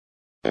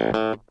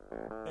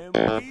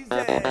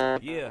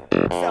Yeah.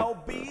 So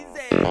busy.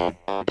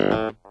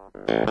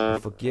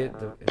 Forget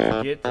the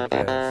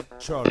past.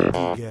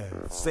 Charlie D.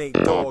 St.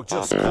 Dog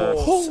just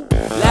called.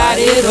 Light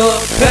it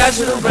up, pass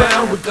it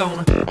around. We're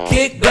gonna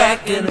kick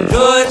back and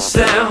enjoy the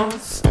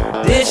sounds.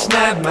 This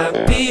night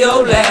might be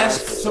your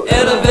last, so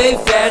elevate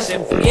fast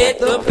and forget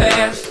the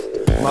past.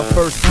 My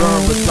first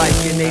burn was like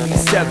in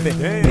 '87.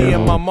 Me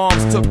and my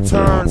moms took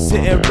turns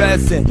hitting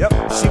resin.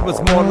 She was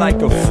more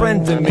like a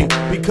friend to me,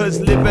 because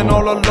living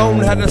all alone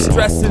had a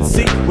stressing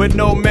seat with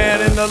no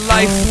man in her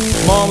life.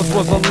 Mom's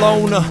was a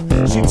loner.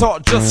 She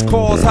taught just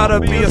cause how to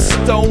be a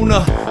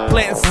stoner.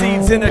 Planting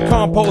seeds in a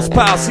compost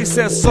pile. She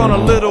said, son, a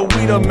little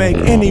weed'll make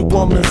any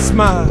woman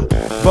smile.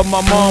 But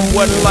my mom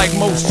wasn't like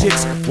most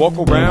chicks. Walk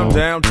around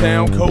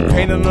downtown,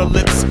 cocaine on her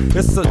lips.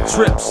 It's a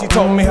trip. She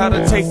taught me how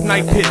to take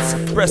night hits.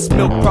 Breast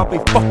milk probably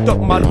fucked up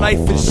my life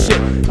and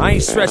shit. I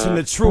ain't stretching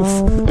the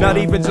truth, not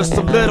even just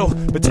a little.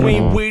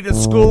 Between weed and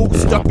school,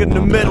 stuck in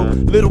the middle.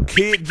 Little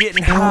kid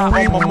getting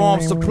high on my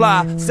mom's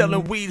supply.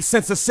 Selling weed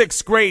since the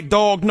 6th grade,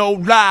 dog, no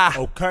lie.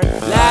 Okay.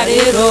 Light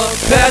it up,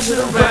 pass it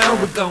around.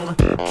 We're gonna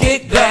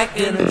kick back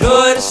and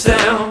enjoy the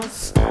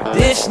sounds.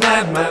 This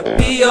night might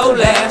be your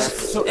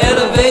last, so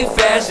elevate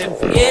fast and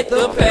forget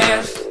the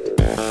past.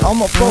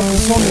 I'ma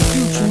focus on the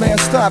future, man,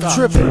 stop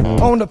tripping.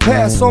 On the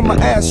past, on my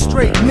ass,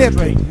 straight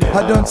nipping.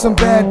 I done some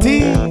bad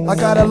deeds, I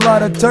got a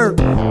lot of dirt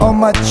on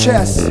my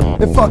chest.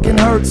 It fucking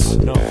hurts,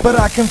 but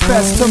I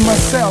confess to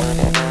myself,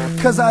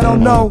 cause I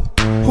don't know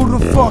who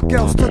the fuck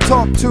else to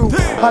talk to.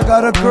 I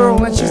got a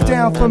girl and she's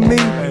down for me,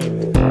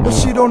 but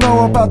she don't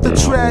know about the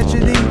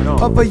tragedy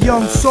of a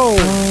young soul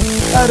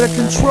out of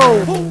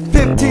control.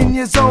 15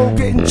 years old,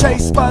 getting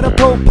chased by the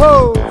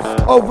po-pos,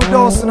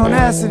 overdosing on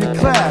acid in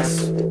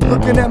class.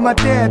 Looking at my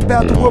dad,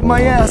 about to whip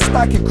my ass,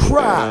 I could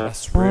cry.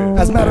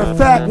 As a matter of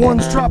fact,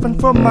 one's dropping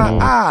from my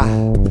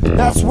eye.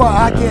 That's why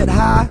I get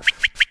high.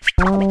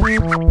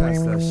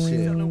 That's that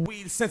shit. Selling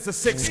weed since the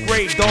 6th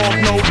grade,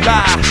 dog, no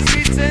lie.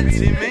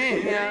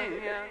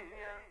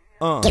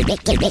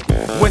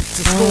 Went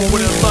to school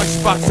with a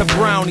lunchbox of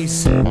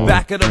brownies.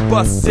 Back of the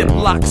bus,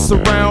 Ziplocs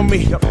surround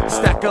me.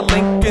 Stack of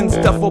Lincolns,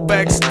 duffel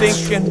bag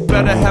stinking.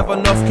 Better have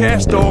enough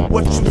cash, dog,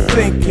 what you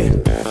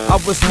thinking? I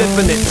was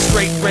living it,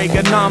 straight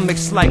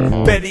Reaganomics like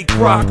Betty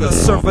Crocker.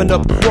 Serving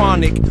up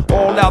chronic,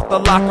 all out the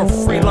locker.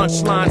 Free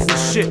lunch lines and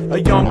shit.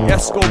 A young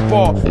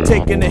Escobar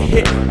taking a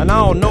hit. And I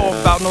don't know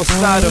about no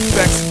side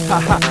effects.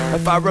 Haha,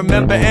 if I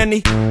remember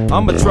any,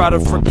 I'ma try to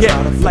forget.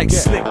 Like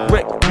Slick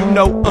Rick, you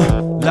know,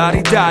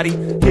 Lottie-dottie,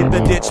 hit the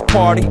ditch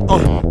party,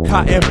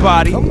 cotton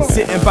body,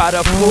 sitting by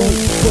the pool,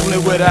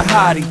 cooling with a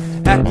hottie,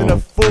 acting a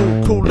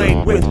fool,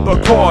 Kool-Aid with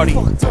Bacardi.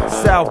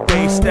 South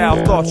Bay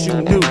style, thought you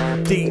knew,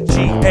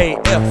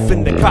 DGAF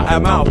in the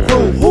Cotton Mouth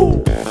crew.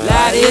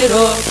 Light it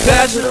up,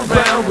 pass it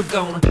around. We're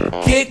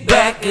gonna kick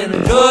back and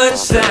enjoy the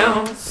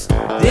sounds.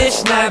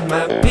 This night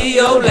might be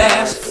your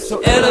last,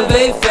 so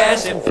elevate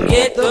fast and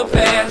forget the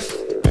past.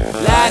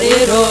 Light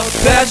it up,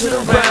 pass it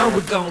around.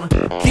 We're gonna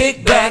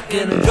kick back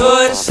and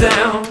enjoy the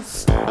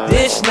sounds.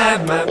 This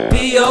night might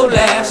be your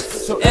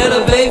last, so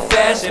elevate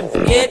fast and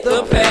forget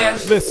the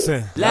past.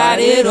 Listen. Light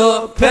it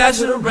up, pass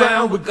it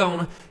around. We're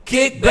gonna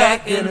kick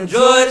back and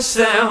enjoy the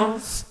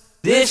sounds.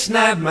 This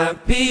night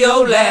might be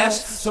your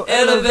last, so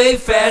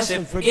elevate fast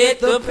and forget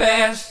the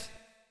past.